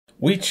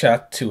We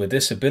chat to a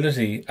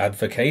disability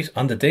advocate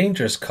on the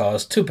dangers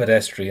caused to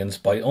pedestrians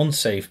by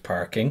unsafe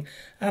parking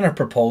and a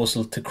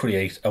proposal to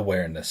create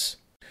awareness.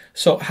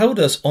 So how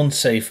does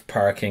unsafe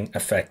parking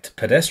affect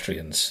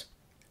pedestrians?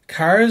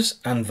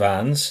 Cars and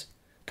vans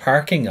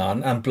parking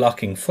on and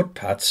blocking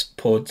footpaths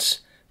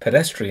puts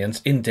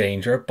pedestrians in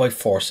danger by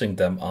forcing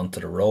them onto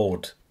the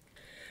road.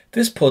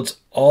 This puts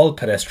all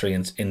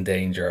pedestrians in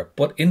danger,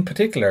 but in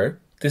particular,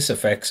 this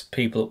affects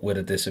people with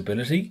a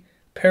disability,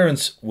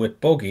 parents with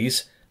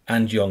buggies,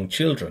 and young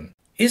children.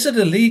 Is it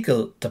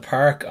illegal to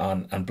park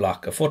on and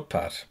block a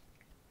footpath?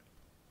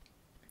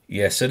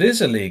 Yes, it is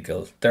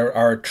illegal. There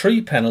are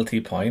 3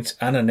 penalty points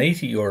and an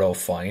 €80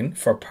 fine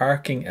for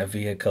parking a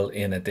vehicle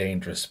in a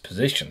dangerous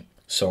position.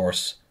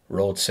 Source: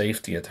 Road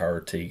Safety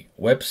Authority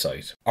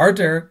website. Are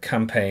there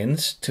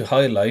campaigns to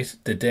highlight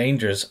the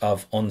dangers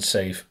of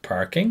unsafe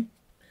parking?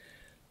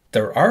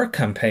 There are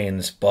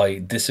campaigns by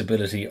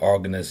disability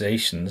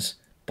organisations,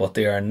 but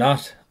they are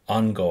not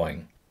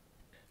ongoing.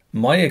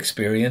 My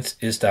experience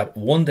is that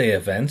one-day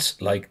events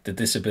like the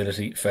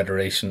Disability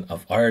Federation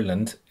of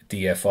Ireland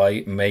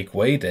DFI Make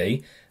Way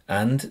Day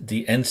and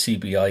the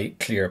NCBI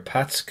Clear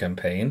Paths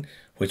campaign,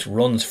 which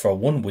runs for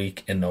 1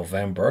 week in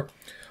November,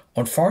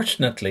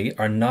 unfortunately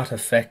are not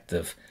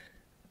effective.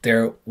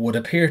 There would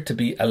appear to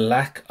be a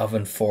lack of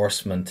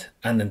enforcement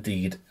and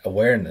indeed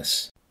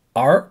awareness.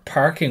 Are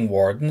parking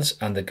wardens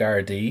and the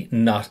Gardaí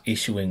not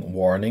issuing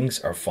warnings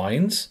or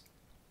fines?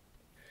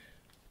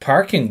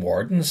 Parking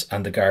wardens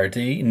and the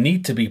Gardaí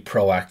need to be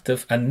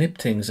proactive and nip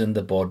things in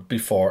the bud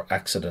before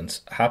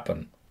accidents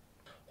happen.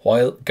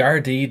 While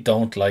Gardaí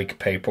don't like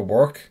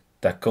paperwork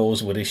that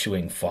goes with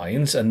issuing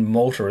fines and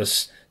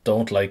motorists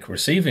don't like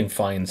receiving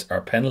fines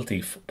or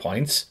penalty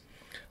points,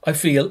 I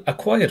feel a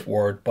quiet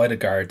word by the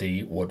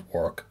Gardaí would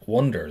work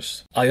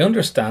wonders. I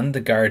understand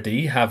the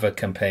Gardaí have a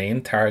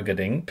campaign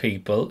targeting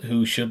people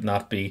who should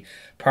not be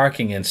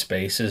parking in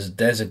spaces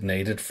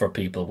designated for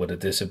people with a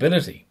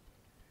disability.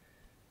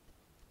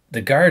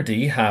 The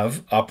Gardaí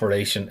have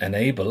Operation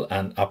Enable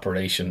and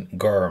Operation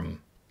GURM.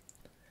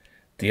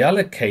 They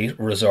allocate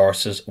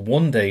resources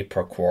 1 day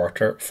per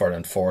quarter for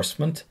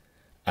enforcement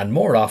and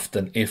more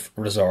often if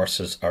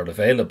resources are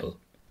available.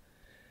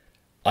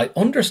 I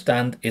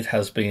understand it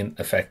has been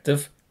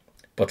effective,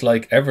 but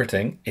like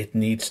everything, it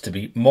needs to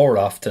be more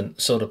often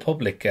so the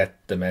public get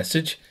the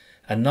message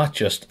and not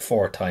just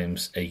 4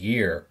 times a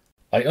year.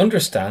 I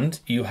understand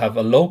you have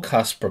a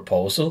low-cost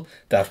proposal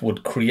that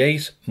would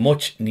create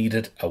much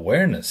needed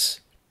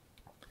awareness.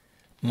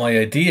 My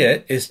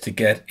idea is to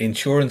get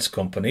insurance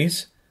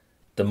companies,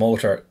 the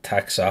Motor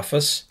Tax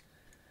Office,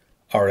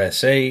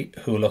 RSA,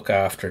 who look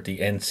after the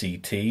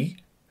NCT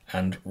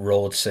and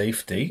Road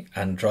Safety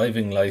and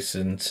Driving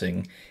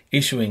Licensing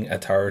Issuing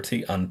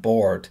Authority on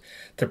board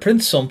to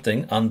print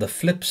something on the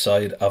flip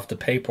side of the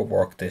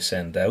paperwork they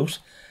send out,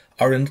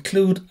 or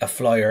include a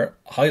flyer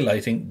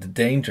highlighting the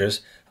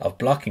dangers of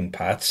blocking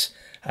paths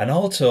and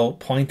also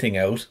pointing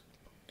out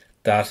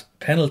that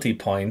penalty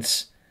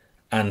points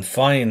and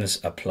fines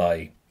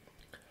apply.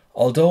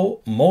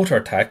 Although motor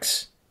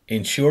tax,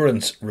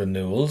 insurance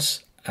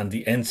renewals and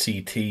the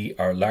NCT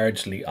are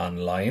largely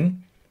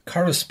online,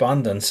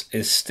 correspondence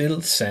is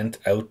still sent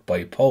out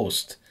by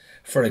post.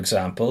 For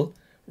example,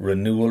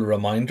 renewal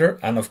reminder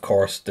and of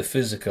course the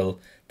physical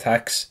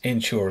tax,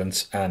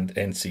 insurance and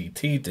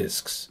NCT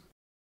discs.